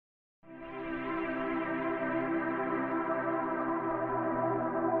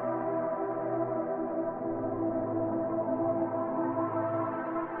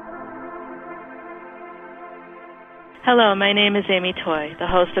Hello, my name is Amy Toy,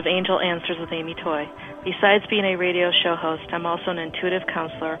 the host of Angel Answers with Amy Toy. Besides being a radio show host, I'm also an intuitive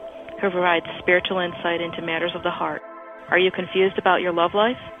counselor who provides spiritual insight into matters of the heart. Are you confused about your love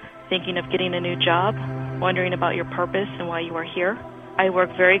life? Thinking of getting a new job? Wondering about your purpose and why you are here? I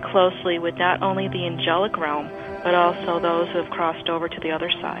work very closely with not only the angelic realm, but also those who have crossed over to the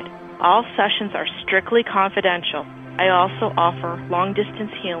other side. All sessions are strictly confidential. I also offer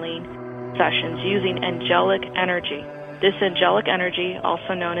long-distance healing sessions using angelic energy. This angelic energy,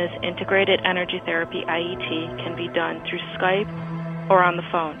 also known as Integrated Energy Therapy, IET, can be done through Skype or on the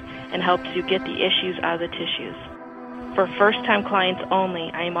phone and helps you get the issues out of the tissues. For first-time clients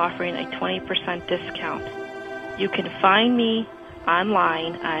only, I am offering a 20% discount. You can find me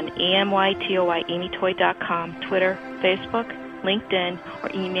online on amytoy.com, Twitter, Facebook, LinkedIn,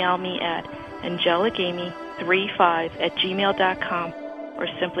 or email me at angelicamy35@gmail.com or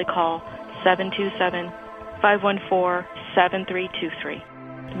simply call 727-514-7323.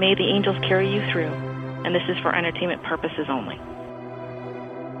 May the angels carry you through, and this is for entertainment purposes only.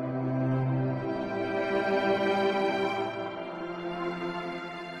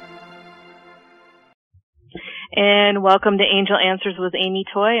 And welcome to Angel Answers with Amy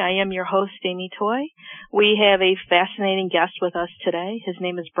Toy. I am your host, Amy Toy. We have a fascinating guest with us today. His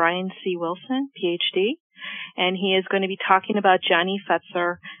name is Brian C. Wilson, PhD, and he is going to be talking about Johnny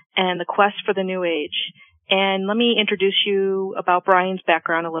Fetzer and the quest for the New Age. And let me introduce you about Brian's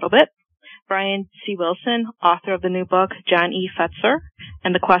background a little bit. Brian C. Wilson, author of the new book, John E. Fetzer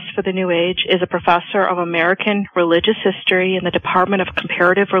and the Quest for the New Age, is a professor of American Religious History in the Department of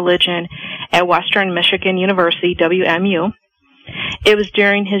Comparative Religion at Western Michigan University, WMU. It was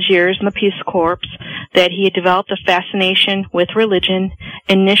during his years in the Peace Corps that he had developed a fascination with religion,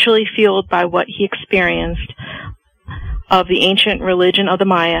 initially fueled by what he experienced of the ancient religion of the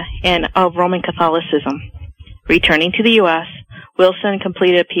Maya and of Roman Catholicism. Returning to the U.S., Wilson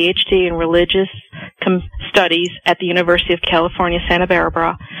completed a PhD in religious studies at the University of California, Santa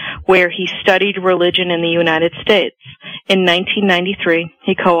Barbara, where he studied religion in the United States. In 1993,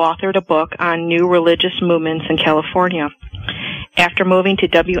 he co-authored a book on new religious movements in California. After moving to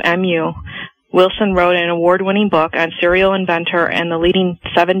WMU, Wilson wrote an award-winning book on serial inventor and the leading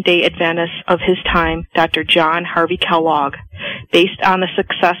Seventh-day Adventist of his time, Dr. John Harvey Kellogg. Based on the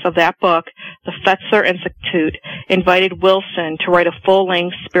success of that book, the Fetzer Institute invited Wilson to write a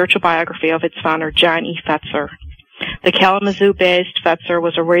full-length spiritual biography of its founder, John E. Fetzer. The Kalamazoo-based Fetzer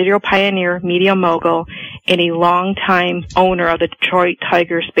was a radio pioneer, media mogul, and a longtime owner of the Detroit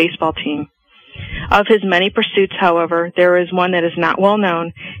Tigers baseball team. Of his many pursuits, however, there is one that is not well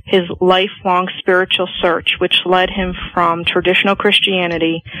known, his lifelong spiritual search, which led him from traditional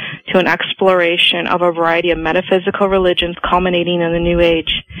Christianity to an exploration of a variety of metaphysical religions culminating in the New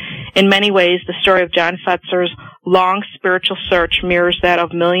Age. In many ways, the story of John Fetzer's long spiritual search mirrors that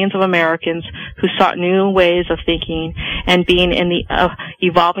of millions of Americans who sought new ways of thinking and being in the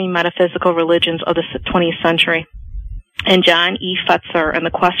evolving metaphysical religions of the 20th century. In John E. Fetzer and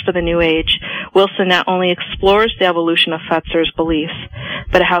the Quest for the New Age, Wilson not only explores the evolution of Fetzer's beliefs,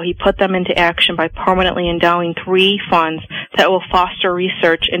 but how he put them into action by permanently endowing 3 funds that will foster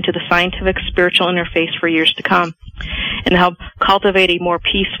research into the scientific spiritual interface for years to come, and help cultivate a more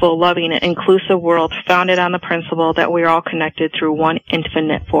peaceful, loving, and inclusive world founded on the principle that we are all connected through one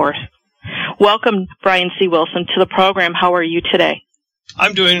infinite force. Welcome, Brian C. Wilson, to the program. How are you today?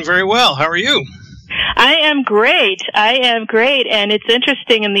 I'm doing very well. How are you? I am great. And it's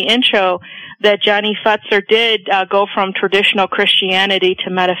interesting in the intro that Johnny Fetzer did go from traditional Christianity to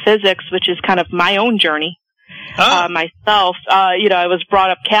metaphysics, which is kind of my own journey. Myself. I was brought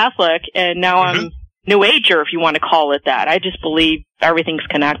up Catholic, and now I'm New Ager, if you want to call it that. I just believe everything's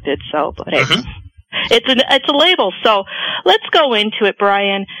connected. So, but hey, it's a label. So let's go into it,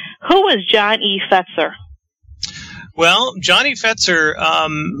 Brian. Who was John E. Fetzer? Well, Johnny Fetzer,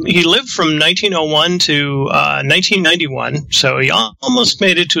 he lived from 1901 to 1991, so he almost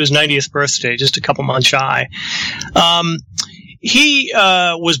made it to his 90th birthday, just a couple months shy. He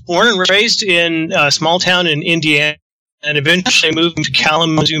was born and raised in a small town in Indiana and eventually moved to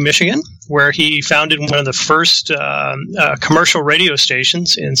Kalamazoo, Michigan, where he founded one of the first commercial radio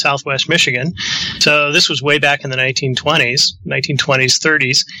stations in southwest Michigan. So this was way back in the 1920s,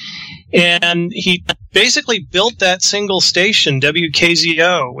 30s. And he basically built that single station,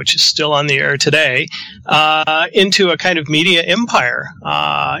 WKZO, which is still on the air today, into a kind of media empire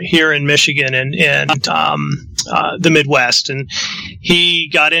here in Michigan and the Midwest. And he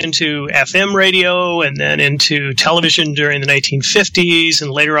got into FM radio and then into television during the 1950s.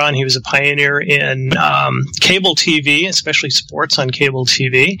 And later on, he was a pioneer in cable TV, especially sports on cable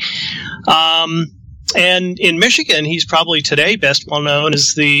TV. And in Michigan, he's probably today best well known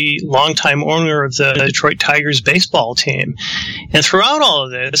as the longtime owner of the Detroit Tigers baseball team. And throughout all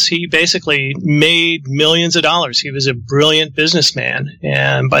of this, he basically made millions of dollars. He was a brilliant businessman.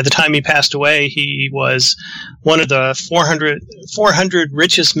 And by the time he passed away, he was one of the 400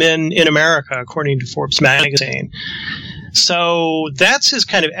 richest men in America, according to Forbes magazine. So that's his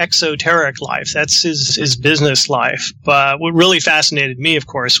kind of exoteric life. That's his business life. But what really fascinated me, of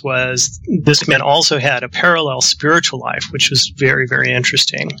course, was this man also had a parallel spiritual life, which was very, very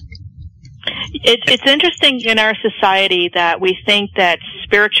interesting. It's interesting in our society that we think that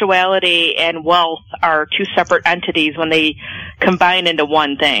spirituality and wealth are two separate entities when they combine into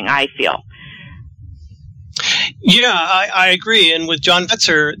one thing, I feel. Yeah, I agree. And with John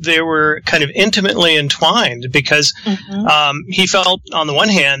Fetzer, they were kind of intimately entwined because he felt, on the one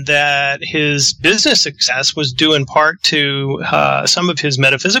hand, that his business success was due in part to some of his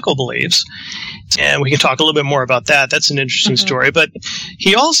metaphysical beliefs. And we can talk a little bit more about that. That's an interesting story. But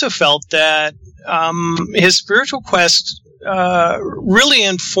he also felt that his spiritual quest really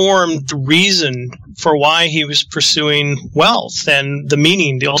informed the reason for why he was pursuing wealth and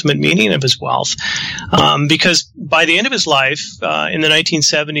the ultimate meaning of his wealth. Because by the end of his life, in the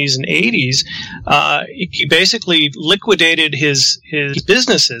 1970s and 80s, he basically liquidated his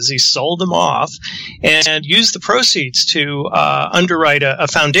businesses. He sold them off and used the proceeds to underwrite a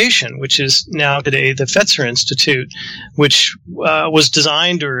foundation, which is now today the Fetzer Institute, which was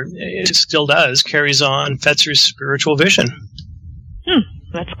designed, or it still does, carries on Fetzer's spiritual vision.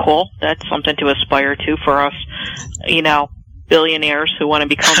 That's cool. That's something to aspire to for us, billionaires who want to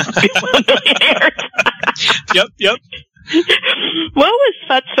become billionaires. Yep. What was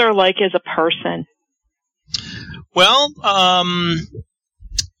Fetzer like as a person? Well,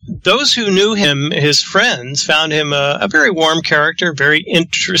 those who knew him, his friends, found him a very warm character, very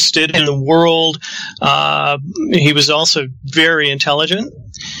interested in the world. He was also very intelligent.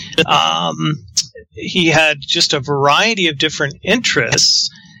 He had just a variety of different interests.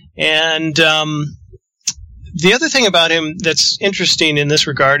 And the other thing about him that's interesting in this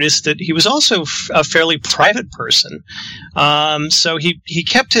regard is that he was also a fairly private person. So he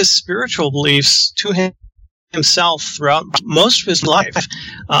kept his spiritual beliefs to himself throughout most of his life.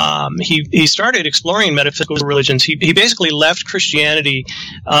 He started exploring metaphysical religions. He basically left Christianity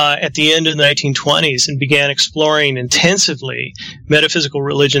at the end of the 1920s and began exploring intensively metaphysical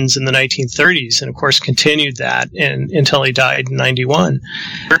religions in the 1930s, and of course continued that until he died in 91.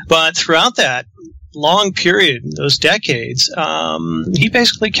 But throughout that long period, those decades, he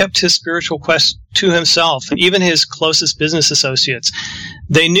basically kept his spiritual quest to himself. And even his closest business associates,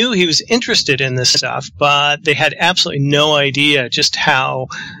 they knew he was interested in this stuff, but they had absolutely no idea just how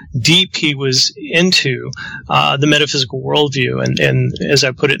deep he was into the metaphysical worldview, and as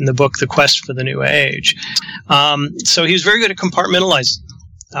I put it in the book, the quest for the new age. So he was very good at compartmentalizing.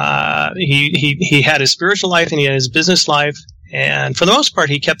 He had his spiritual life and he had his business life. And for the most part,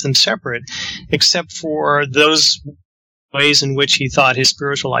 he kept them separate, except for those ways in which he thought his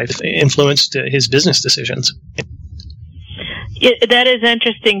spiritual life influenced his business decisions. That is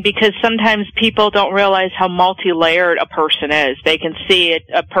interesting because sometimes people don't realize how multi-layered a person is. They can see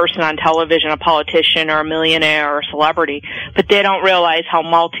a person on television, a politician or a millionaire or a celebrity, but they don't realize how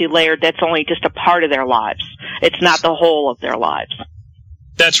multi-layered that's only just a part of their lives. It's not the whole of their lives.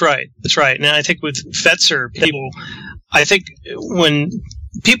 That's right. And I think with Fetzer, I think when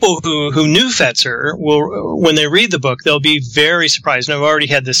people who knew Fetzer when they read the book, they'll be very surprised. And I've already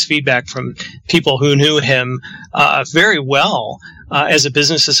had this feedback from people who knew him very well as a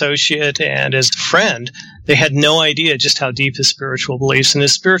business associate and as a friend. They had no idea just how deep his spiritual beliefs and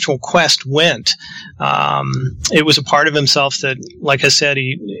his spiritual quest went. It was a part of himself that, like I said,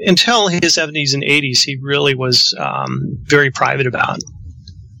 until his 70s and 80s, he really was very private about.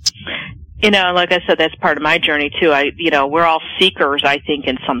 Like I said, that's part of my journey too. We're all seekers, I think,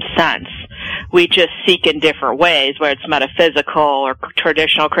 in some sense. We just seek in different ways, whether it's metaphysical or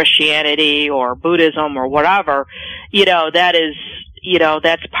traditional Christianity or Buddhism or whatever.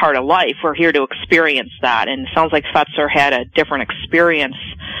 That's part of life. We're here to experience that. And it sounds like Fetzer had a different experience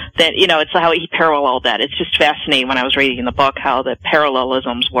that, it's how he paralleled that. It's just fascinating when I was reading the book how the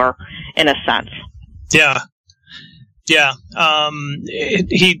parallelisms were in a sense. Yeah. Yeah,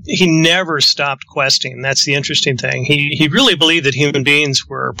 he never stopped questing. That's the interesting thing. He really believed that human beings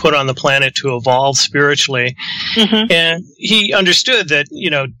were put on the planet to evolve spiritually, and he understood that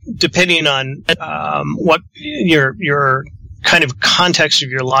depending on what your kind of context of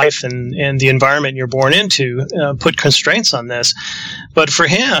your life and the environment you're born into put constraints on this. But for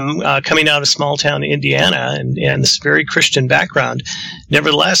him, coming out of small town Indiana and this very Christian background,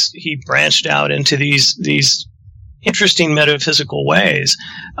 nevertheless, he branched out into these interesting metaphysical ways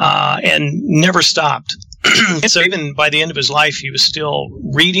and never stopped. So even by the end of his life, he was still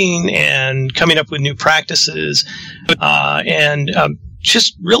reading and coming up with new practices and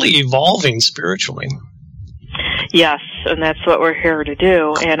just really evolving spiritually. Yes, and that's what we're here to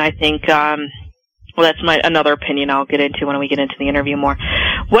do. And I think, that's another opinion I'll get into when we get into the interview more.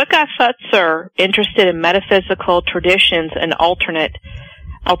 What got Fetzer interested in metaphysical traditions and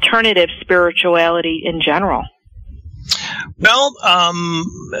alternative spirituality in general? Well,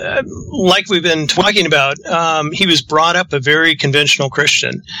 like we've been talking about, he was brought up a very conventional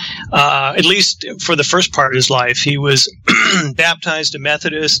Christian. At least for the first part of his life, he was baptized a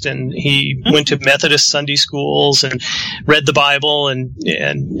Methodist, and he went to Methodist Sunday schools and read the Bible. And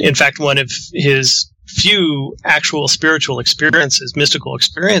in fact, one of his few actual spiritual experiences, mystical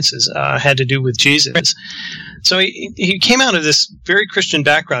experiences, had to do with Jesus. So he came out of this very Christian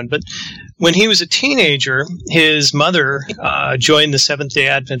background, but when he was a teenager, his mother joined the Seventh-day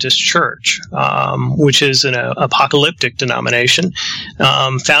Adventist Church, which is an apocalyptic denomination,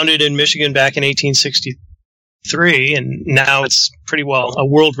 founded in Michigan back in 1863, and now it's pretty well a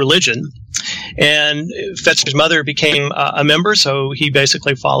world religion. And Fetzer's mother became a member, so he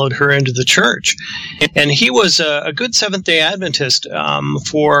basically followed her into the church. And he was a good Seventh-day Adventist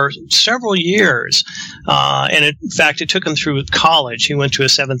for several years. And in fact, it took him through college. He went to a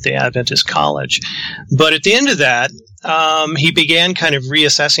Seventh-day Adventist college. But at the end of that, he began kind of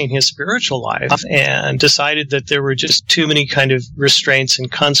reassessing his spiritual life and decided that there were just too many kind of restraints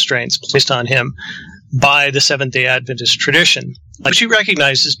and constraints placed on him by the Seventh-day Adventist tradition, which he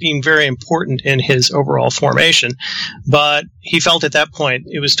recognized as being very important in his overall formation. But he felt at that point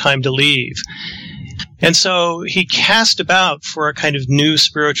it was time to leave. And so he cast about for a kind of new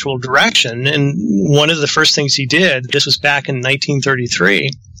spiritual direction. And one of the first things he did, this was back in 1933,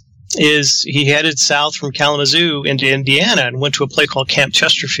 is he headed south from Kalamazoo into Indiana and went to a place called Camp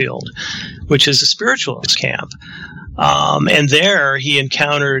Chesterfield, which is a spiritualist camp. And there he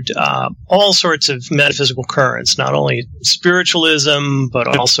encountered all sorts of metaphysical currents, not only spiritualism, but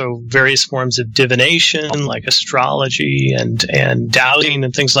also various forms of divination, like astrology and dowsing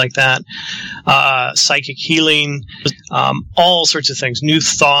and things like that, psychic healing, all sorts of things, new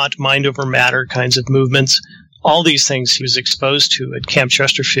thought, mind over matter kinds of movements. All these things he was exposed to at Camp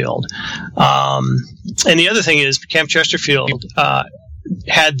Chesterfield. And the other thing is Camp Chesterfield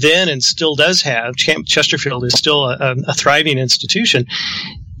had then and still does have, Camp Chesterfield is still a thriving institution,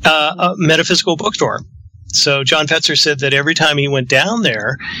 a metaphysical bookstore. So John Fetzer said that every time he went down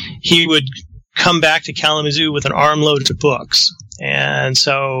there, he would come back to Kalamazoo with an armload of books. And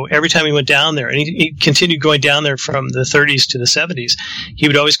so every time he went down there, and he continued going down there from the 30s to the 70s, he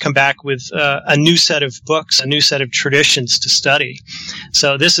would always come back with a new set of books, a new set of traditions to study.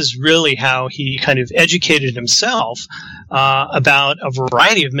 So this is really how he kind of educated himself about a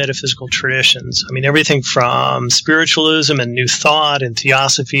variety of metaphysical traditions. I mean, everything from spiritualism and New Thought and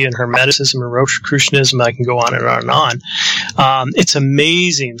Theosophy and Hermeticism and Rosicrucianism. I can go on and on and on. It's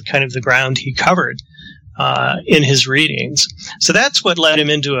amazing kind of the ground he covered in his readings. So that's what led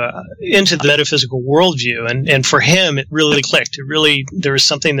him into the metaphysical worldview. And for him, it really clicked. There was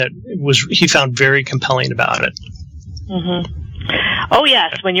something that he found very compelling about it. Mm-hmm. Oh,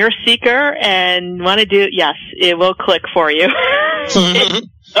 yes. When you're a seeker and want to do it, yes, it will click for you. It's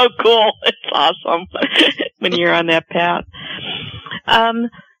so cool. It's awesome when you're on that path.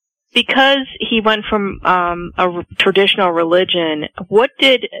 Because he went from a traditional religion, what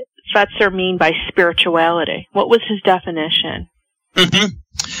did Fetzer mean by spirituality? What was his definition? Mm-hmm.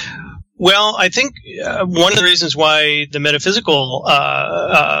 Well, I think one of the reasons why the metaphysical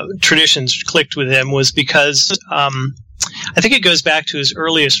traditions clicked with him was because I think it goes back to his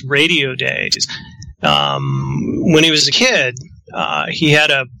earliest radio days. When he was a kid, he had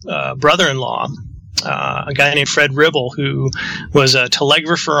a brother-in-law, a guy named Fred Ribble, who was a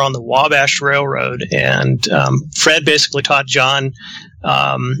telegrapher on the Wabash Railroad. And Fred basically taught John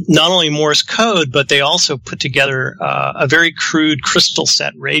not only Morse code, but they also put together a very crude crystal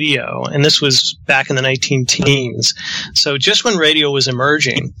set radio. And this was back in the 19-teens. So just when radio was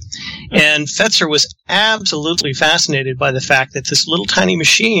emerging. And Fetzer was absolutely fascinated by the fact that this little tiny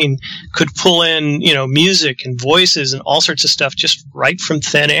machine could pull in, music and voices and all sorts of stuff just right from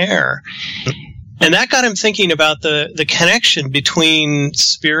thin air. And that got him thinking about the connection between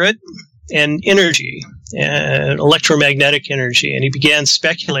spirit and energy. and electromagnetic energy, and he began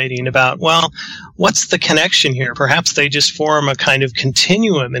speculating about, well, what's the connection here? Perhaps they just form a kind of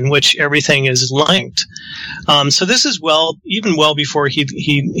continuum in which everything is linked. So this is even well before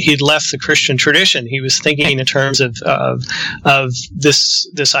he'd left the Christian tradition. He was thinking in terms of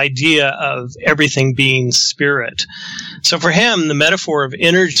this idea of everything being spirit. So for him, the metaphor of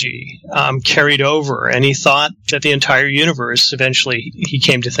energy carried over, and he thought that the entire universe, eventually he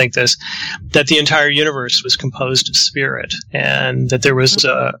came to think this, that the entire universe was composed of spirit, and that there was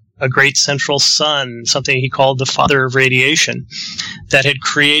a great central sun, something he called the father of radiation, that had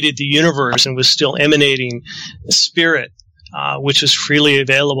created the universe and was still emanating spirit, which was freely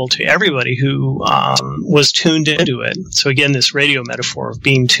available to everybody who was tuned into it. So again, this radio metaphor of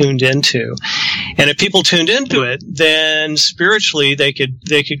being tuned into. And if people tuned into it, then spiritually they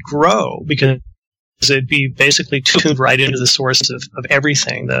could grow, because it'd be basically tuned right into the source of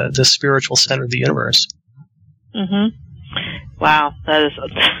everything, the spiritual center of the universe. Mm-hmm. Wow, that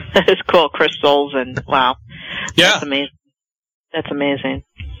is cool. Crystals and wow. Yeah. That's amazing. That's amazing.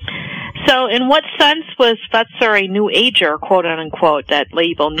 So in what sense was Fetzer a New Ager, quote unquote, that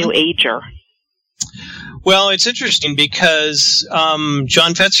label New Ager? Well, it's interesting because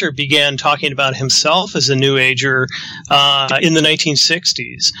John Fetzer began talking about himself as a New Ager in the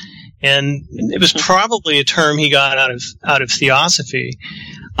 1960s. And it was probably a term he got out of theosophy.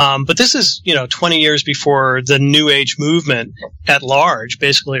 But this is, 20 years before the New Age movement at large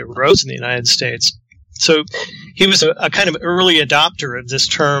basically arose in the United States. So he was a kind of early adopter of this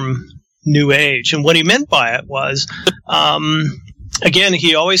term New Age. And what he meant by it was, again,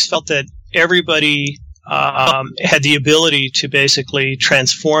 he always felt that everybody had the ability to basically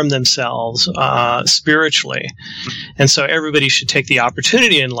transform themselves spiritually. And so everybody should take the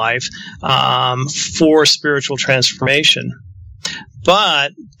opportunity in life for spiritual transformation.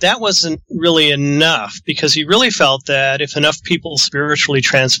 But that wasn't really enough, because he really felt that if enough people spiritually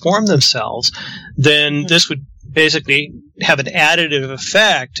transform themselves, then this would basically have an additive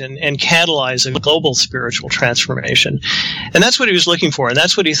effect and catalyze a global spiritual transformation. And that's what he was looking for, and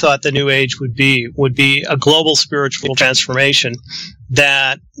that's what he thought the New Age would be a global spiritual transformation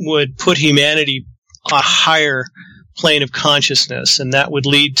that would put humanity on a higher plane of consciousness, and that would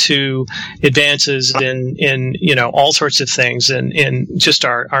lead to advances in all sorts of things, and in just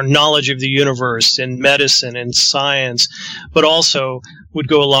our knowledge of the universe, in medicine and science, but also would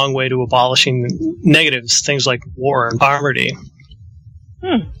go a long way to abolishing negatives, things like war and poverty.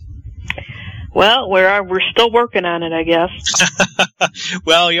 Well, we're still working on it, I guess.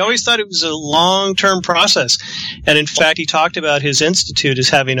 Well, he always thought it was a long-term process. And in fact, he talked about his institute as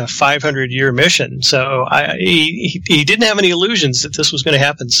having a 500-year mission. So he didn't have any illusions that this was going to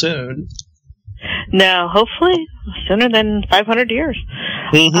happen soon. No, hopefully sooner than 500 years.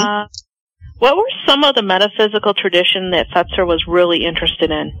 Mm-hmm. What were some of the metaphysical tradition that Fetzer was really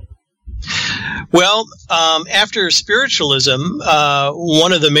interested in? Well, after spiritualism,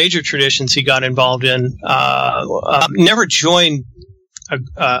 one of the major traditions he got involved in, never joined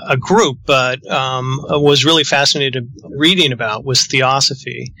a group, but was really fascinated reading about, was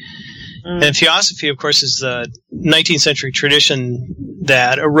theosophy. And theosophy, of course, is the 19th century tradition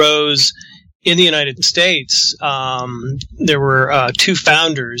that arose in the United States. There were two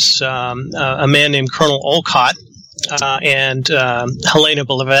founders, a man named Colonel Olcott, and Helena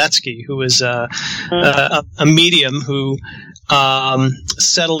Blavatsky, who was a medium who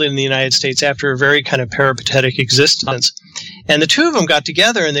settled in the United States after a very kind of peripatetic existence. And the two of them got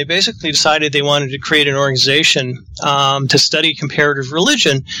together, and they basically decided they wanted to create an organization to study comparative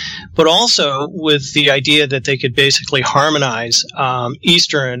religion, but also with the idea that they could basically harmonize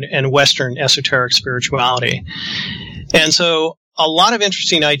Eastern and Western esoteric spirituality. And so a lot of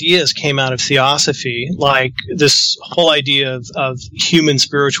interesting ideas came out of theosophy, like this whole idea of human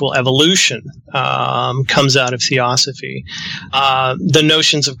spiritual evolution comes out of theosophy. The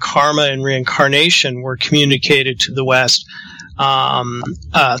notions of karma and reincarnation were communicated to the West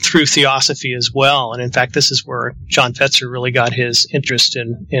through theosophy as well. And in fact, this is where John Fetzer really got his interest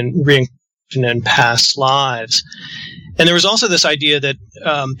in reincarnation and past lives. And there was also this idea that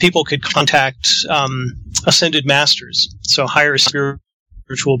people could contact ascended masters, so higher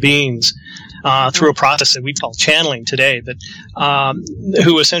spiritual beings, through a process that we call channeling today, but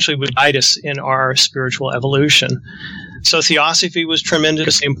who essentially would guide us in our spiritual evolution. So theosophy was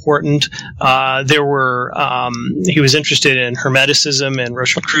tremendously important. He was interested in Hermeticism and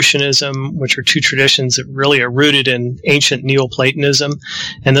Rosicrucianism, which are two traditions that really are rooted in ancient Neoplatonism,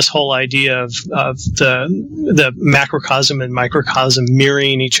 and this whole idea of the macrocosm and microcosm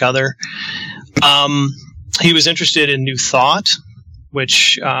mirroring each other. He was interested in New Thought,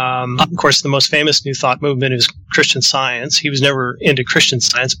 which, of course, the most famous New Thought movement is Christian Science. He was never into Christian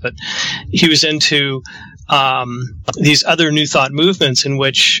Science, but he was into these other New Thought movements in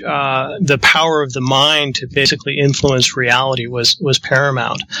which the power of the mind to basically influence reality was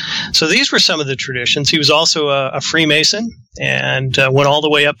paramount. So these were some of the traditions. He was also a Freemason and went all the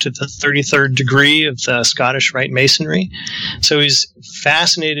way up to the 33rd degree of the Scottish Rite Masonry. So he's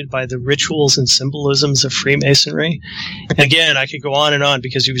fascinated by the rituals and symbolisms of Freemasonry. Again, I could go on and on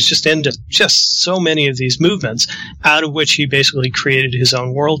because he was just into just so many of these movements, out of which he basically created his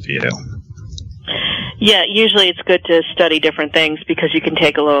own worldview. Yeah, usually it's good to study different things because you can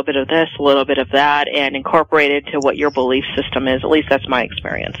take a little bit of this, a little bit of that, and incorporate it to what your belief system is. At least that's my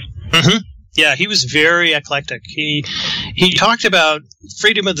experience. Mm-hmm. Yeah, he was very eclectic. He talked about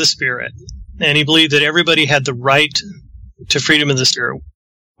freedom of the spirit, and he believed that everybody had the right to freedom of the spirit,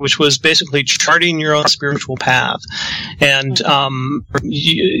 which was basically charting your own spiritual path. And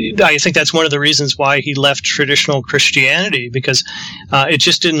I think that's one of the reasons why he left traditional Christianity, because it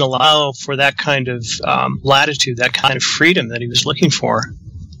just didn't allow for that kind of latitude, that kind of freedom that he was looking for.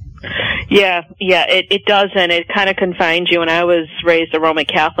 Yeah, it doesn't. It kind of confines you. And I was raised a Roman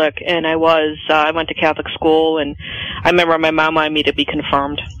Catholic, and I went to Catholic school, and I remember my mom wanted me to be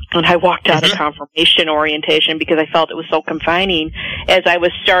confirmed. And I walked out of confirmation orientation because I felt it was so confining as I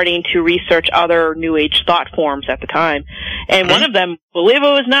was starting to research other New Age thought forms at the time. And one of them, believe it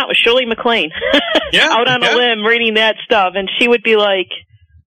or not, was Shirley MacLaine. Out on a limb reading that stuff. And she would be like,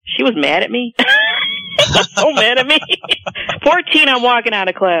 she was mad at me. So mad at me. 14, I'm walking out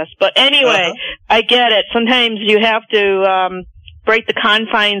of class. But anyway, I get it. Sometimes you have to break the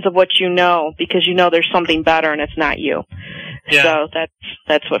confines of what you know because you know there's something better and it's not you. Yeah. So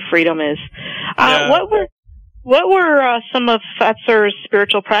that's what freedom is. What were some of Fetzer's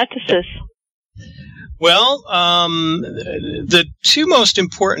spiritual practices? Well, the two most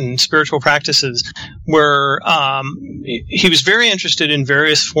important spiritual practices were he was very interested in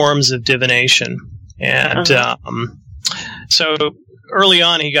various forms of divination. And so early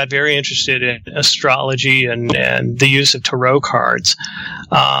on, he got very interested in astrology and the use of tarot cards.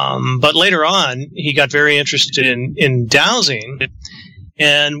 But later on, he got very interested in dowsing.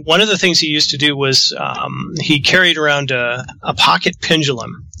 And one of the things he used to do was he carried around a pocket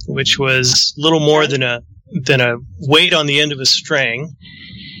pendulum, which was little more than a weight on the end of a string.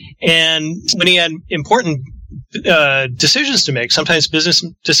 And when he had important decisions to make, sometimes business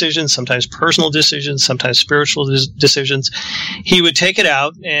decisions, sometimes personal decisions, sometimes spiritual decisions, he would take it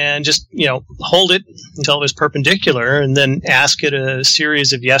out and just, hold it until it was perpendicular and then ask it a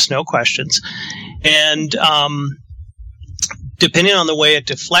series of yes-no questions. And depending on the way it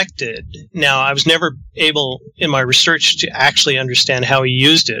deflected, now I was never able in my research to actually understand how he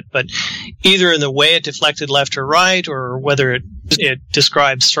used it, but either in the way it deflected left or right, or whether it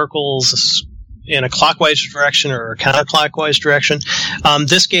described circles in a clockwise direction or a counterclockwise direction.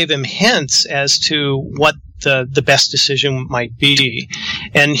 This gave him hints as to what the best decision might be.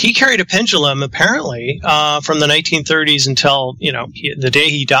 And he carried a pendulum, apparently, from the 1930s until, the day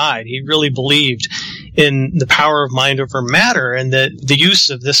he died. He really believed in the power of mind over matter and the use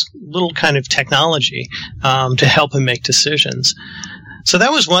of this little kind of technology to help him make decisions. So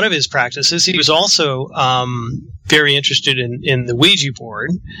that was one of his practices. He was also very interested in the Ouija board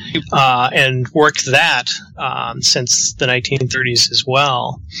and worked that since the 1930s as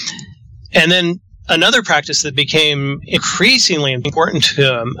well. And then another practice that became increasingly important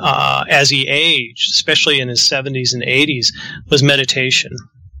to him as he aged, especially in his 70s and 80s, was meditation.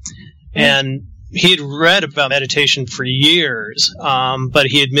 And he had read about meditation for years, but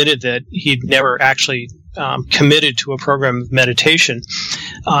he admitted that he'd never actually committed to a program of meditation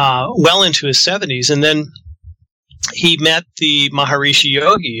well into his 70s. And then he met the Maharishi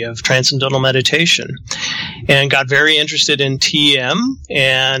Yogi of Transcendental Meditation and got very interested in TM.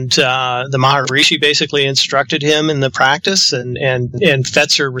 And the Maharishi basically instructed him in the practice, and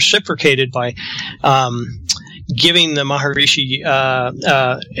Fetzer reciprocated by giving the Maharishi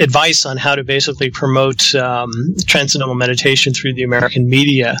advice on how to basically promote transcendental meditation through the American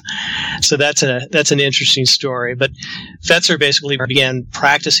media. So that's an interesting story. But Fetzer basically began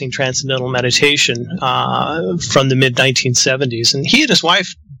practicing transcendental meditation from the mid-1970s, and he and his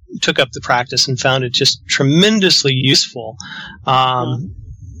wife took up the practice and found it just tremendously useful.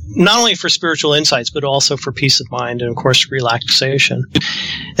 Not only for spiritual insights, but also for peace of mind and, of course, relaxation.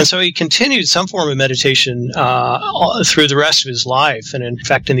 And so he continued some form of meditation through the rest of his life. And in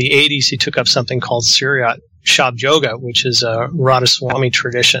fact, in the 80s, he took up something called Sriyat Shabd Yoga, which is a Radha Swami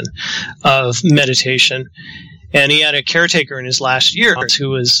tradition of meditation. And he had a caretaker in his last years who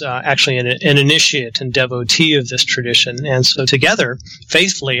was actually an initiate and devotee of this tradition. And so together,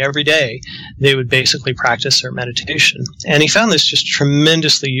 faithfully, every day, they would basically practice their meditation. And he found this just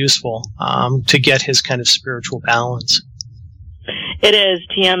tremendously useful to get his kind of spiritual balance. It is.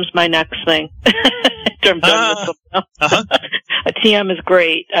 TM's my next thing. I'm done with them now. TM is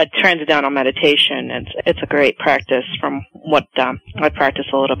great. Transcendental meditation. It's a great practice from what I practice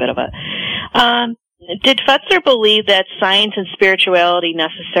a little bit of it. Did Fetzer believe that science and spirituality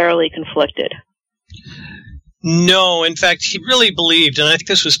necessarily conflicted? No, in fact, he really believed, and I think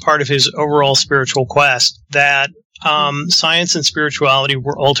this was part of his overall spiritual quest, that science and spirituality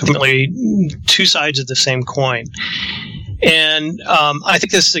were ultimately two sides of the same coin. And I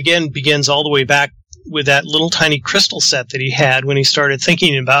think this, again, begins all the way back with that little tiny crystal set that he had when he started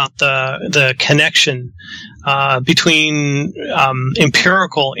thinking about the connection between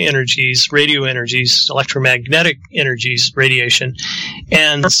empirical energies, radio energies, electromagnetic energies, radiation,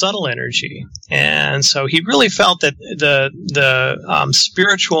 and subtle energy. And so he really felt that the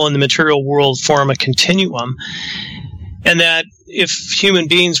spiritual and the material world form a continuum, and that if human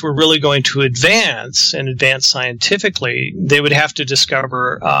beings were really going to advance and advance scientifically, they would have to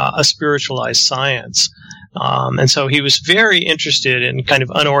discover a spiritualized science. And so he was very interested in kind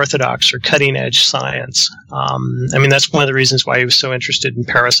of unorthodox or cutting-edge science. I mean, that's one of the reasons why he was so interested in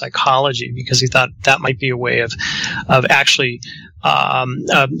parapsychology, because he thought that might be a way of actually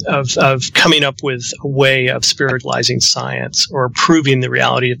of coming up with a way of spiritualizing science or proving the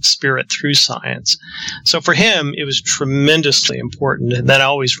reality of spirit through science. So for him, it was tremendously important, and that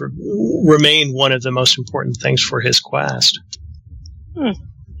always remained one of the most important things for his quest.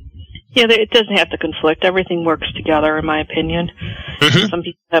 Yeah, it doesn't have to conflict. Everything works together, in my opinion. Mm-hmm. Some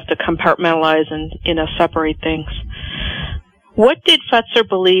people have to compartmentalize and, separate things. What did Fetzer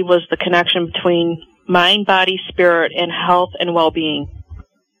believe was the connection between mind, body, spirit, and health and well-being?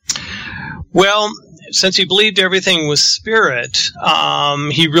 Well, since he believed everything was spirit,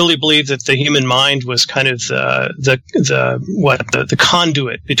 he really believed that the human mind was kind of the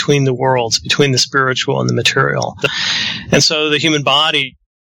conduit between the worlds, between the spiritual and the material. And so the human body,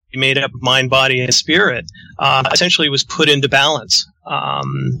 made up of mind, body, and spirit, essentially was put into balance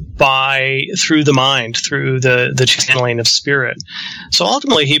through the mind, through the channeling of spirit. So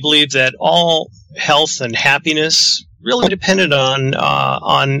ultimately, he believed that all health and happiness really depended on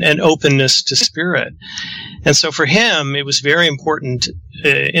an openness to spirit. And so for him, it was very important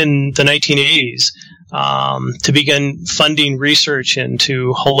in the 1980s to begin funding research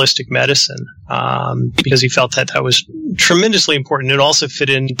into holistic medicine, because he felt that was tremendously important. It also fit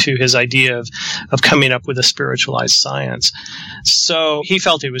into his idea of coming up with a spiritualized science. So he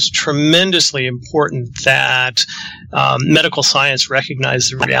felt it was tremendously important that medical science recognize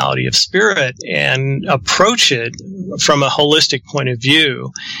the reality of spirit and approach it from a holistic point of view.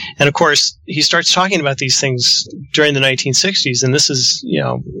 And of course, he starts talking about these things during the 1960s, and this is,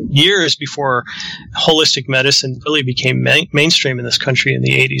 years before holistic medicine really became mainstream in this country in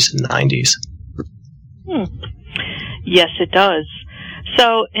the 80s and 90s. Yes, it does.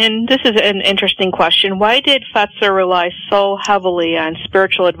 So, and this is an interesting question. Why did Fetzer rely so heavily on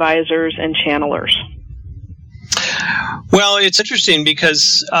spiritual advisors and channelers? Well, it's interesting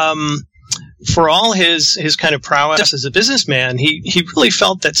because for all his kind of prowess as a businessman, he really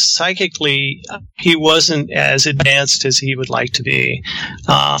felt that psychically he wasn't as advanced as he would like to be.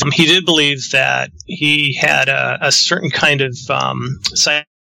 He did believe that he had a certain kind of psychic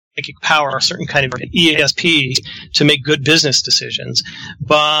power, a certain kind of ESP to make good business decisions,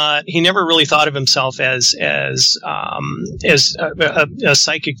 but he never really thought of himself as a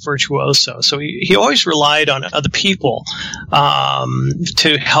psychic virtuoso. So he always relied on other people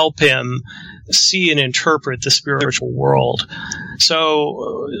to help him see and interpret the spiritual world.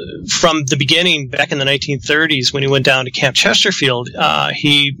 So from the beginning, back in the 1930s, when he went down to Camp Chesterfield,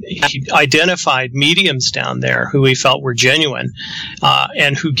 he identified mediums down there who he felt were genuine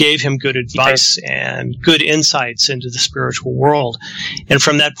and who gave him good advice and good insights into the spiritual world. And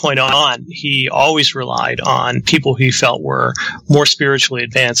from that point on, he always relied on people who he felt were more spiritually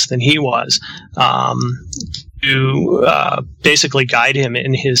advanced than he was, to basically guide him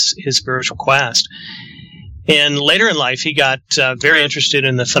in his spiritual quest. And later in life, he got very interested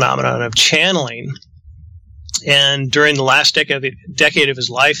in the phenomenon of channeling. And during the last decade of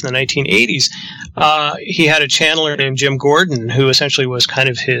his life in the 1980s, he had a channeler named Jim Gordon, who essentially was kind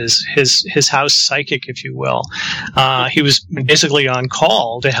of his house psychic, if you will. He was basically on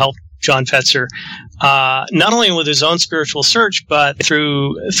call to help John Fetzer, not only with his own spiritual search, but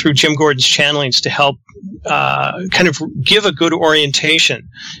through Jim Gordon's channelings to help kind of give a good orientation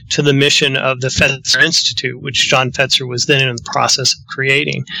to the mission of the Fetzer Institute, which John Fetzer was then in the process of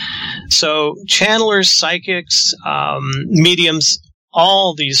creating. So channelers, psychics, mediums,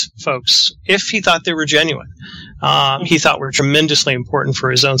 all these folks, if he thought they were genuine, he thought were tremendously important for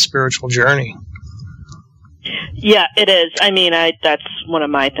his own spiritual journey. Yeah, it is. I mean, that's one of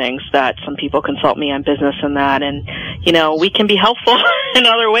my things, that some people consult me on business and that, and, you know, we can be helpful in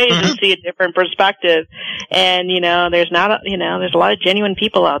other ways and see a different perspective. And, you know, there's a lot of genuine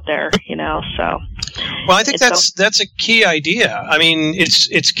people out there, you know, so. Well, I think that's a key idea. I mean,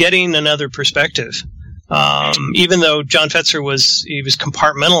 it's getting another perspective. Even though John Fetzer was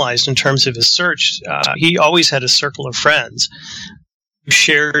compartmentalized in terms of his search, he always had a circle of friends who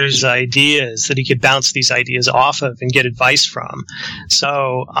shared his ideas that he could bounce these ideas off of and get advice from.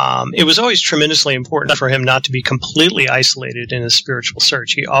 So it was always tremendously important for him not to be completely isolated in his spiritual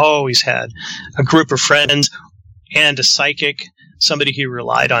search. He always had a group of friends and a psychic, somebody he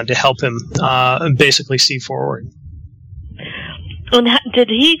relied on to help him basically see forward. And did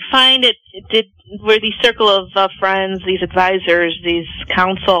he find were these circle of friends, these advisors, these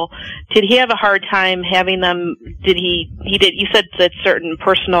counsel, did he have a hard time having them? You said that certain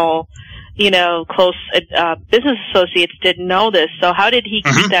personal, you know, close business associates didn't know this. So how did he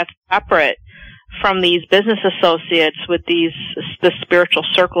keep that separate from these business associates with the spiritual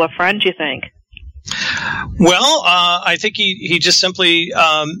circle of friends, you think? Well, I think he just simply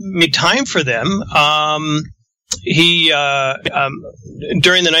made time for them. He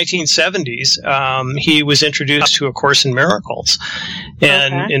during the 1970s, he was introduced to A Course in Miracles,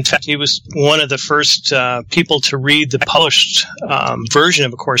 and in fact, he was one of the first people to read the published version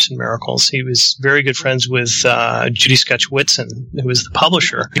of A Course in Miracles. He was very good friends with Judy Sketch-Whitson, who was the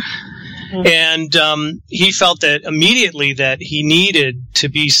publisher. And he felt that immediately that he needed to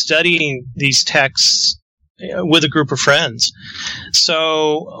be studying these texts with a group of friends.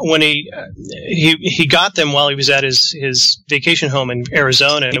 So when he got them while he was at his vacation home in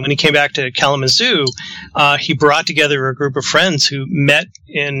Arizona, and when he came back to Kalamazoo, he brought together a group of friends who met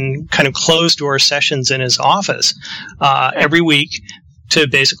in kind of closed-door sessions in his office every week to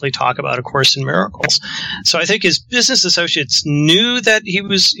basically talk about A Course in Miracles. So I think his business associates knew that he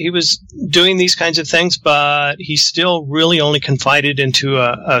was doing these kinds of things, but he still really only confided into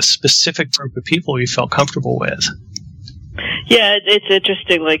a specific group of people he felt comfortable with. Yeah, it's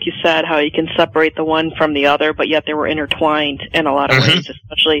interesting, like you said, how you can separate the one from the other, but yet they were intertwined in a lot of ways,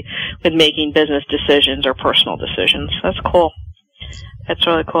 especially with making business decisions or personal decisions. That's cool. That's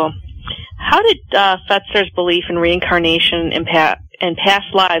really cool. How did Fetzer's belief in reincarnation and past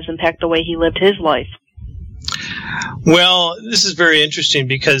lives impact the way he lived his life? Well, this is very interesting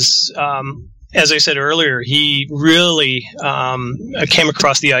because, as I said earlier, he really came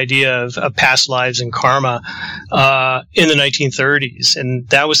across the idea of past lives and karma in the 1930s, and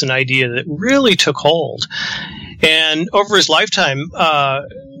that was an idea that really took hold. And over his lifetime,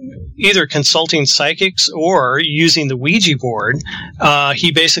 either consulting psychics or using the Ouija board,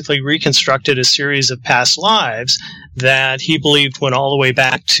 he basically reconstructed a series of past lives that he believed went all the way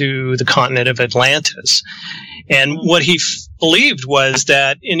back to the continent of Atlantis. And what he believed was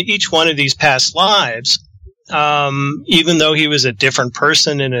that in each one of these past lives, even though he was a different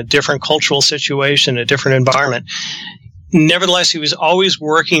person in a different cultural situation, a different environment, nevertheless, he was always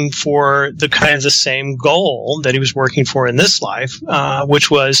working for the same goal that he was working for in this life, which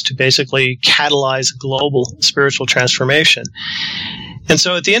was to basically catalyze global spiritual transformation. And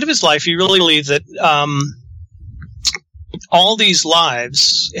so at the end of his life, he really believed that all these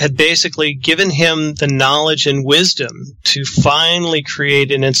lives had basically given him the knowledge and wisdom to finally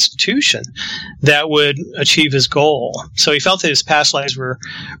create an institution that would achieve his goal. So he felt that his past lives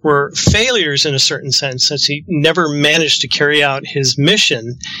were failures in a certain sense, since he never managed to carry out his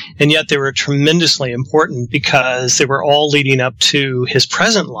mission, and yet they were tremendously important because they were all leading up to his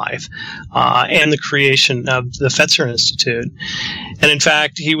present life and the creation of the Fetzer Institute. And in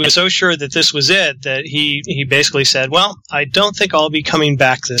fact, he was so sure that this was it that he basically said, well, I don't think I'll be coming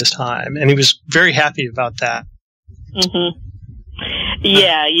back this time. And he was very happy about that.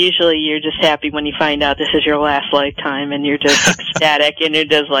 Yeah, usually you're just happy when you find out this is your last lifetime, and you're just ecstatic, and you're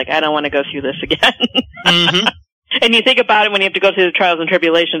just like, I don't want to go through this again. And you think about it when you have to go through the trials and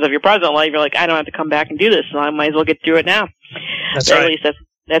tribulations of your present life, you're like, I don't have to come back and do this, so I might as well get through it now. That's right. At least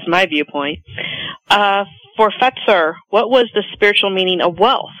that's my viewpoint. For Fetzer, what was the spiritual meaning of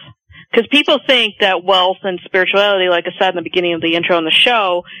wealth? Because people think that wealth and spirituality, like I said in the beginning of the intro on the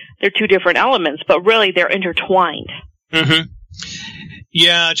show, they're two different elements, but really they're intertwined.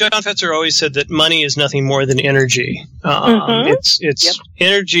 Yeah, John Fetzer always said that money is nothing more than energy. It's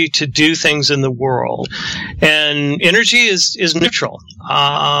energy to do things in the world, and energy is neutral.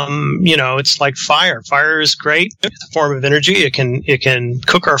 It's like fire. Fire is great. It's a form of energy. It can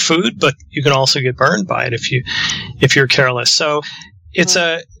cook our food, but you can also get burned by it if you're careless. So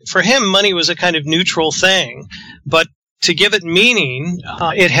for him, money was a kind of neutral thing, but to give it meaning,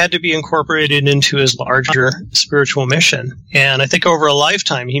 it had to be incorporated into his larger spiritual mission. And I think over a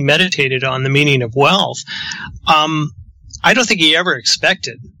lifetime, he meditated on the meaning of wealth. I don't think he ever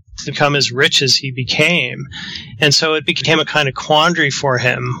expected to become as rich as he became. And so it became a kind of quandary for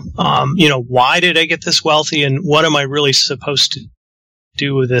him. Why did I get this wealthy, and what am I really supposed to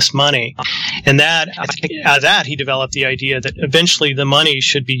do with this money? And out of that he developed the idea that eventually the money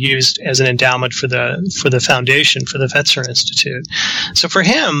should be used as an endowment for the foundation, for the Fetzer Institute. So for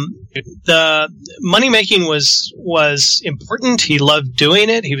him, the money making was important. He loved doing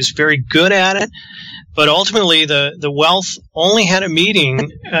it. He was very good at it. But ultimately, the wealth only had a meaning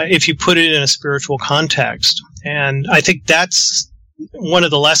if you put it in a spiritual context. And I think that's one of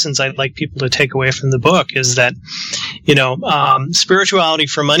the lessons I'd like people to take away from the book, is that, spirituality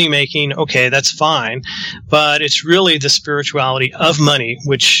for money making, okay, that's fine, but it's really the spirituality of money,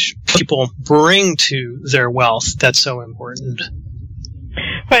 which people bring to their wealth, that's so important.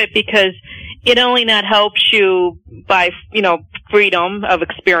 Right, because it only not helps you by, freedom of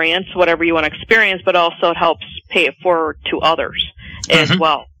experience, whatever you want to experience, but also it helps pay it forward to others as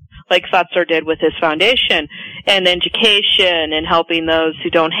well, like Fetzer did with his foundation, and education, and helping those who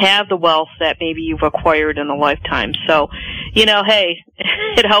don't have the wealth that maybe you've acquired in a lifetime. So, hey,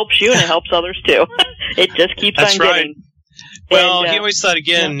 it helps you and it helps others too. It just keeps That's on right. giving. Well, he always thought,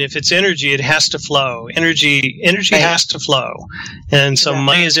 if it's energy, it has to flow. Energy has to flow. And so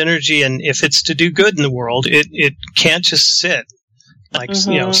money is energy, and if it's to do good in the world, it can't just sit like,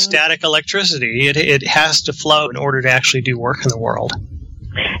 static electricity. It has to flow in order to actually do work in the world.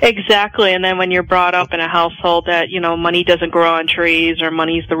 Exactly. And then when you're brought up in a household that, money doesn't grow on trees, or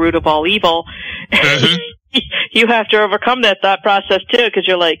money's the root of all evil, you have to overcome that thought process too, because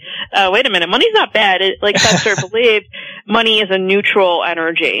you're like, wait a minute, money's not bad. Like Fetzer believed, money is a neutral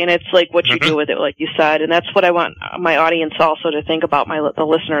energy, and it's like what you do with it, like you said. And that's what I want my audience also to think about, the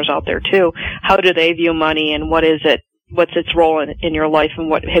listeners out there too. How do they view money, and what is it? What's its role in your life, and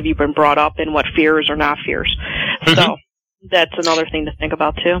what have you been brought up in? What fears or not fears? So that's another thing to think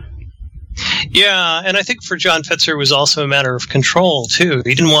about too. Yeah, and I think for John Fetzer it was also a matter of control too.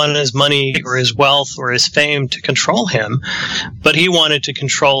 He didn't want his money or his wealth or his fame to control him, but he wanted to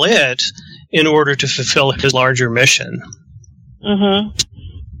control it in order to fulfill his larger mission.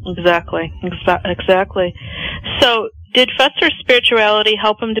 Exactly. So, did Fetzer's spirituality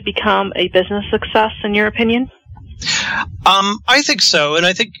help him to become a business success, in your opinion? I think so, and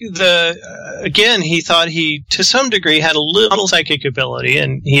I think he thought he, to some degree, had a little psychic ability,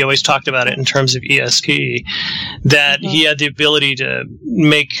 and he always talked about it in terms of ESP, that he had the ability to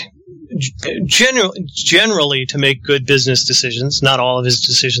make generally to make good business decisions. Not all of his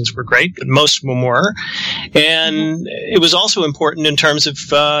decisions were great, but most of them were. And it was also important in terms of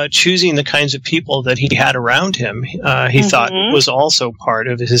choosing the kinds of people that he had around him. He thought was also part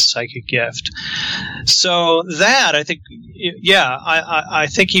of his psychic gift. So that, I think, I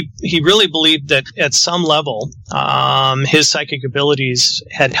think he really believed that at some level his psychic abilities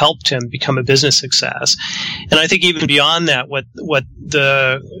had helped him become a business success. And I think even beyond that, what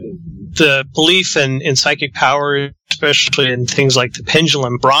the belief in psychic power, especially in things like the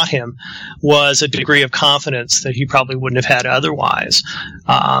pendulum, brought him was a degree of confidence that he probably wouldn't have had otherwise,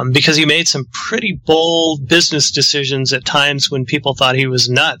 because he made some pretty bold business decisions at times when people thought he was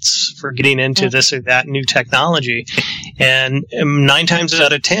nuts for getting into this or that new technology, and 9 times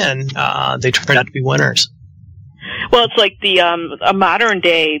out of 10 they turned out to be winners. Well, it's like a modern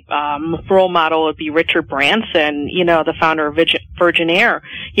day role model would be Richard Branson, the founder of Virgin Air.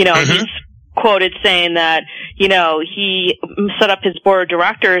 He's quoted saying that, he set up his board of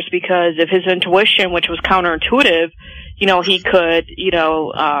directors because of his intuition, which was counterintuitive. He could,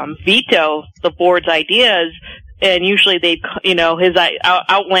 veto the board's ideas. And usually his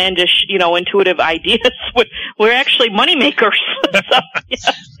outlandish, intuitive ideas were actually moneymakers. So,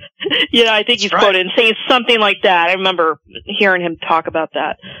 I think he's quoted and saying something like that. I remember hearing him talk about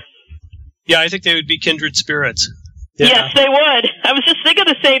that. Yeah, I think they would be kindred spirits. Yeah. Yes, they would. I was just thinking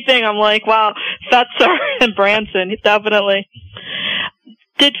the same thing. I'm like, wow, Fetzer and Branson, definitely.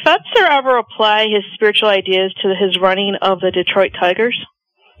 Did Fetzer ever apply his spiritual ideas to his running of the Detroit Tigers?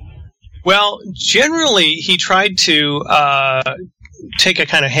 Well, generally, he tried to take a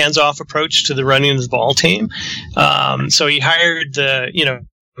kind of hands-off approach to the running of the ball team. So he hired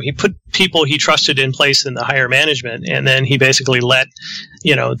he put people he trusted in place in the higher management, and then he basically let,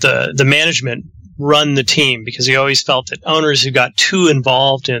 the management run the team, because he always felt that owners who got too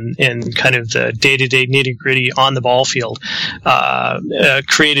involved in kind of the day-to-day nitty-gritty on the ball field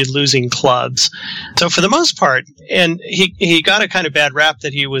created losing clubs. So for the most part, and he got a kind of bad rap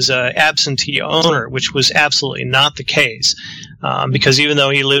that he was an absentee owner, which was absolutely not the case, because even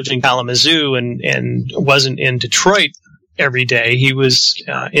though he lived in Kalamazoo and wasn't in Detroit every day, he was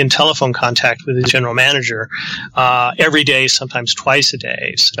in telephone contact with his general manager every day, sometimes twice a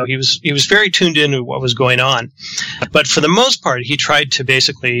day. So he was very tuned into what was going on. But for the most part, he tried to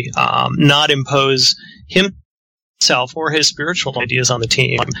basically not impose himself or his spiritual ideas on the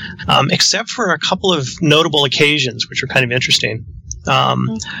team, except for a couple of notable occasions, which are kind of interesting.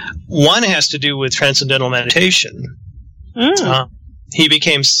 One has to do with transcendental meditation. He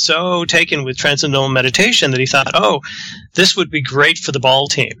became so taken with transcendental meditation that he thought, this would be great for the ball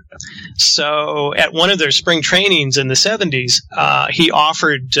team. So at one of their spring trainings in the 70s, he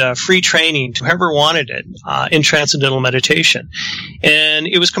offered free training to whoever wanted it in transcendental meditation. And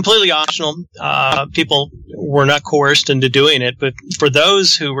it was completely optional. People were not coerced into doing it, but for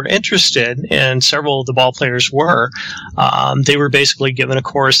those who were interested, and several of the ball players were, they were basically given a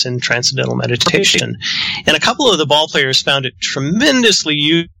course in transcendental meditation. And a couple of the ball players found it tremendously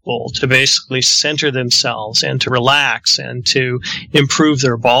useful to basically center themselves and to relax and to improve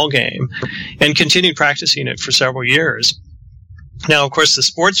their ball game, and continued practicing it for several years. Now, of course, the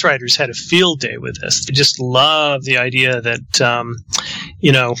sports writers had a field day with this. They just loved the idea that,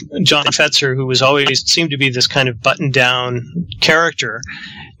 John Fetzer, who was always seemed to be this kind of buttoned-down character,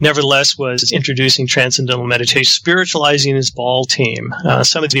 nevertheless was introducing transcendental meditation, spiritualizing his ball team.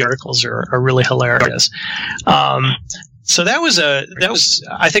 Some of the articles are really hilarious. So that was,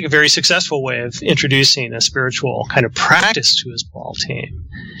 I think, a very successful way of introducing a spiritual kind of practice to his ball team.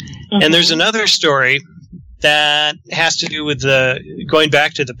 Mm-hmm. And there's another story that has to do with going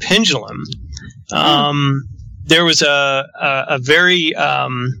back to the pendulum. There was a very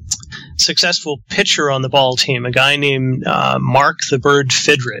successful pitcher on the ball team, a guy named Mark the Bird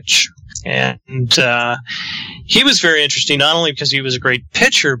Fidrych. And he was very interesting, not only because he was a great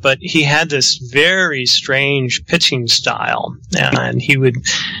pitcher, but he had this very strange pitching style. And he would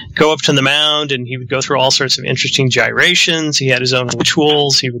go up to the mound and he would go through all sorts of interesting gyrations. He had his own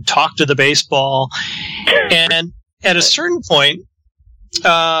rituals. He would talk to the baseball. And at a certain point,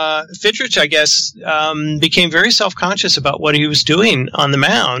 Fidrych, I guess, became very self-conscious about what he was doing on the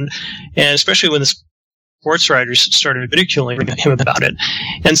mound, and especially when the sports writers started ridiculing him about it.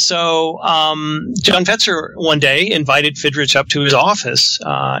 And so John Fetzer one day invited Fidrych up to his office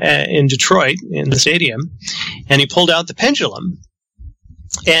in Detroit, in the stadium, and he pulled out the pendulum.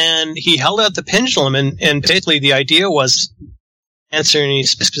 And he held out the pendulum, and basically the idea was answer any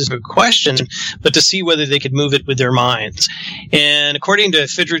specific question, but to see whether they could move it with their minds. And according to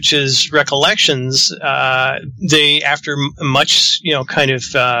Fidrich's recollections, they, after much,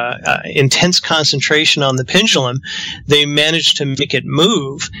 intense concentration on the pendulum, they managed to make it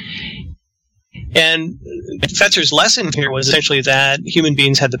move. And Fetzer's lesson here was essentially that human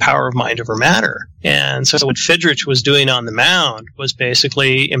beings had the power of mind over matter. And so what Fidrych was doing on the mound was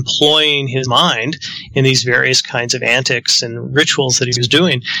basically employing his mind in these various kinds of antics and rituals that he was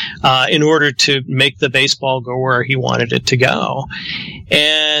doing in order to make the baseball go where he wanted it to go.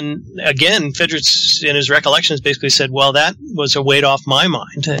 And again, Fidrych, in his recollections, basically said, well, that was a weight off my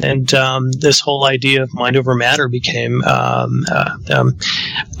mind. And this whole idea of mind over matter became a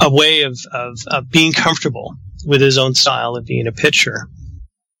way of being comfortable with his own style of being a pitcher.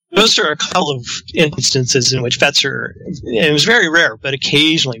 Those are a couple of instances in which Fetzer, and it was very rare, but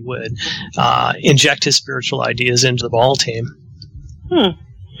occasionally would inject his spiritual ideas into the ball team.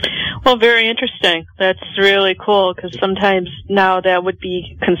 Well, very interesting. That's really cool, because sometimes now that would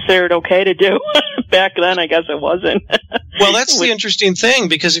be considered okay to do. Back then, I guess it wasn't. Well, that's the interesting thing,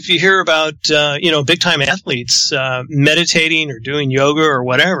 because if you hear about, big-time athletes meditating or doing yoga or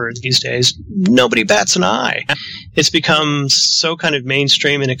whatever these days, nobody bats an eye. It's become so kind of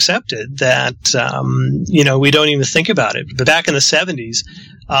mainstream and accepted that, we don't even think about it. But back in the 70s,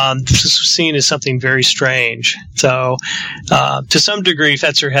 this was seen as something very strange. So, to some degree,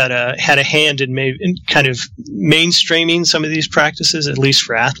 Fetzer had a hand in kind of mainstreaming some of these practices, at least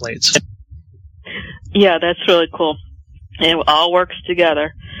for athletes. Yeah, that's really cool. And it all works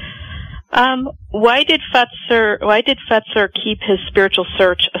together. Why did Fetzer keep his spiritual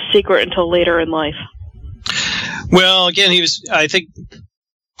search a secret until later in life? Well, again, I think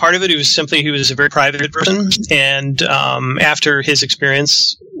part of it, he was a very private person, and after his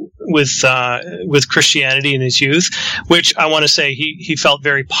experience with Christianity in his youth, which I want to say he felt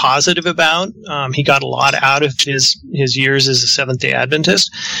very positive about. He got a lot out of his years as a Seventh-day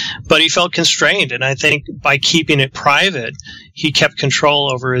Adventist, but he felt constrained, and I think by keeping it private, he kept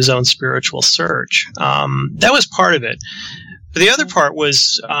control over his own spiritual search. That was part of it. The other part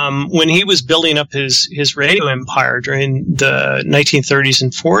was when he was building up his radio empire during the 1930s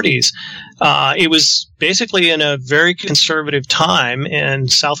and 40s. It was basically in a very conservative time, and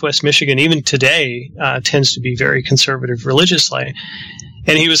Southwest Michigan, even today, tends to be very conservative religiously.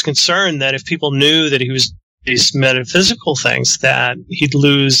 And he was concerned that if people knew that he was these metaphysical things, that he'd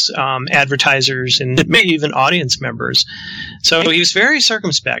lose advertisers and maybe even audience members. So he was very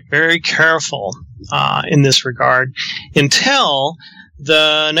circumspect, very careful in this regard, until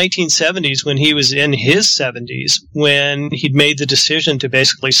the 1970s, when he was in his 70s, when he'd made the decision to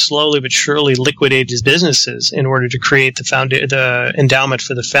basically slowly but surely liquidate his businesses in order to create the endowment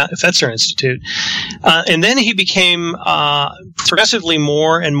for the Fetzer Institute. And then he became progressively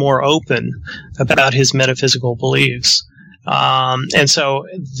more and more open about his metaphysical beliefs. And so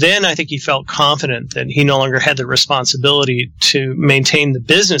then I think he felt confident that he no longer had the responsibility to maintain the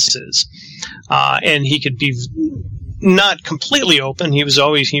businesses, and he could be not completely open. He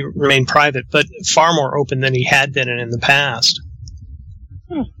remained private, but far more open than he had been in the past.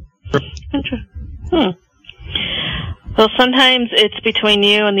 Well, sometimes it's between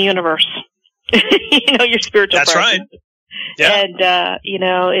you and the universe. Your spiritual That's person. right. Yeah. And,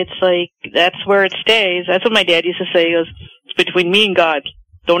 it's like, that's where it stays. That's what my dad used to say. He goes, it's between me and God.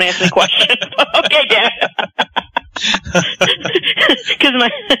 Don't ask me questions. Okay, Dad. Because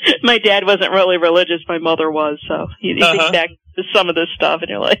my dad wasn't really religious. My mother was. So you think back to some of this stuff, and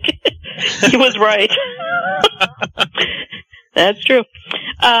you're like, he was right. That's true.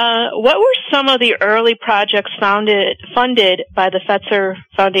 What were some of the early projects funded by the Fetzer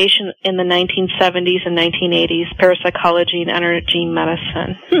Foundation in the 1970s and 1980s? Parapsychology and energy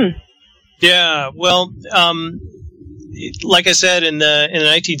medicine. Yeah. Well, like I said, in the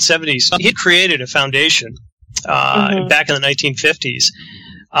 1970s, he created a foundation back in the 1950s,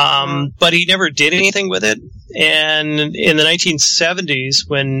 but he never did anything with it. And in the 1970s,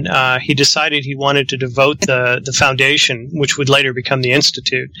 when he decided he wanted to devote the foundation, which would later become the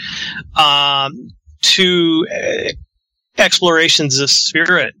Institute, to explorations of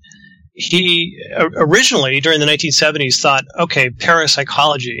spirit, he originally, during the 1970s, thought, okay,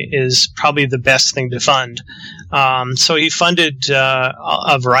 parapsychology is probably the best thing to fund. So he funded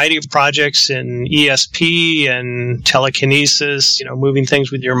a variety of projects in ESP and telekinesis, moving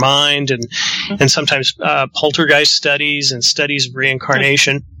things with your mind, and sometimes poltergeist studies and studies of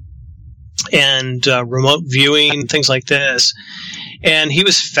reincarnation and remote viewing, things like this. And he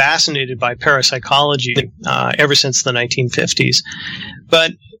was fascinated by parapsychology ever since the 1950s.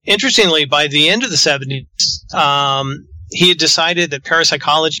 But interestingly, by the end of the 70s, he had decided that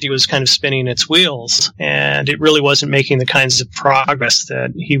parapsychology was kind of spinning its wheels, and it really wasn't making the kinds of progress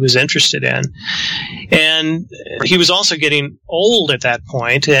that he was interested in. And he was also getting old at that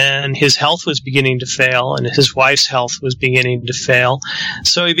point, and his health was beginning to fail, and his wife's health was beginning to fail.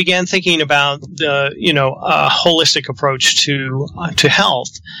 So he began thinking about a holistic approach to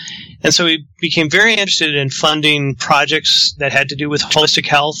health. And so he became very interested in funding projects that had to do with holistic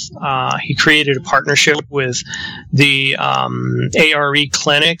health. He created a partnership with the ARE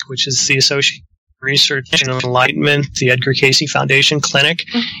Clinic, which is the Association for Research and Enlightenment, the Edgar Cayce Foundation Clinic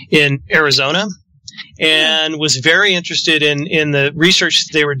in Arizona, and was very interested in the research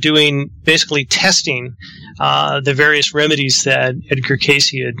they were doing, basically testing the various remedies that Edgar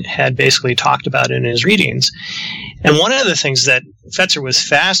Cayce had basically talked about in his readings. And one of the things that Fetzer was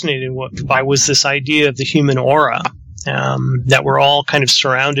fascinated by was this idea of the human aura, that we're all kind of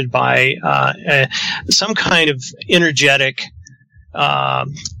surrounded by some kind of energetic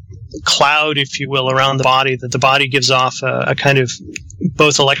cloud, if you will, around the body, that the body gives off a kind of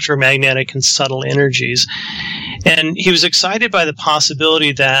both electromagnetic and subtle energies. And he was excited by the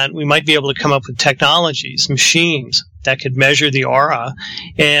possibility that we might be able to come up with technologies, machines, that could measure the aura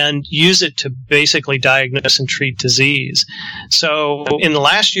and use it to basically diagnose and treat disease. So in the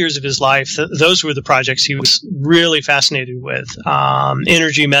last years of his life, those were the projects he was really fascinated with.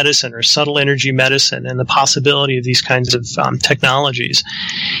 Energy medicine, or subtle energy medicine, and the possibility of these kinds of technologies.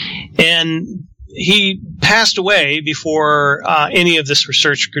 And he passed away before any of this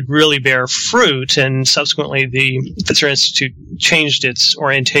research could really bear fruit, and subsequently the Fetzer Institute changed its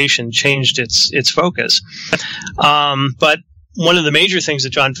orientation, changed its focus. But one of the major things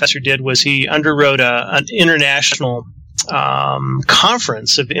that John Fetzer did was he underwrote an international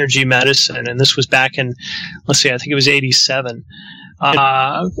conference of energy medicine, and this was back in, I think it was 87.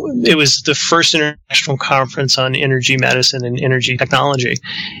 It was the first international conference on energy medicine and energy technology,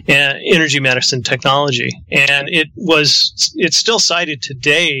 and energy medicine technology. And it's still cited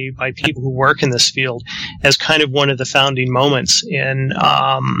today by people who work in this field as kind of one of the founding moments in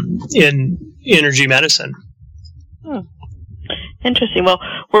energy medicine. Interesting. Well,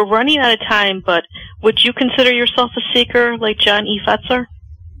 we're running out of time, but would you consider yourself a seeker like John E. Fetzer?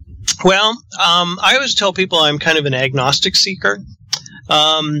 Well, I always tell people I'm kind of an agnostic seeker.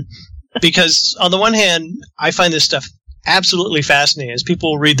 Because on the one hand, I find this stuff absolutely fascinating. As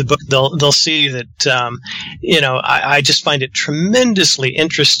people read the book, they'll see that, I just find it tremendously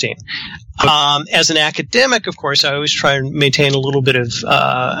interesting. As an academic, of course, I always try and maintain a little bit of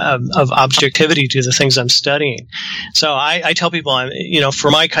objectivity to the things I'm studying. So I tell people, for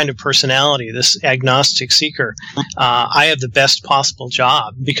my kind of personality, this agnostic seeker, I have the best possible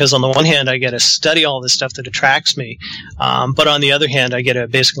job, because on the one hand, I get to study all this stuff that attracts me, but on the other hand, I get to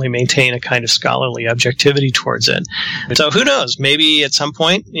basically maintain a kind of scholarly objectivity towards it. So who knows? Maybe at some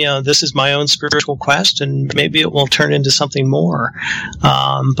point, this is my own spiritual quest, and maybe it will turn into something more.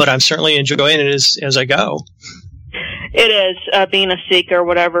 But I'm certainly enjoying it as I go. It is. Being a seeker,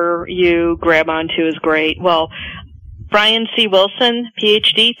 whatever you grab onto is great. Well, Brian C. Wilson,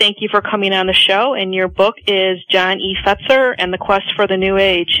 Ph.D., thank you for coming on the show. And your book is John E. Fetzer and the Quest for the New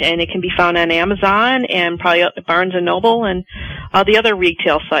Age. And it can be found on Amazon and probably Barnes & Noble and all the other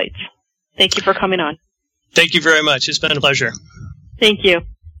retail sites. Thank you for coming on. Thank you very much. It's been a pleasure. Thank you.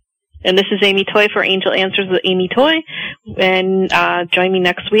 And this is Amy Toy for Angel Answers with Amy Toy. And join me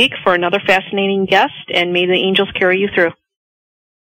next week for another fascinating guest, and may the angels carry you through.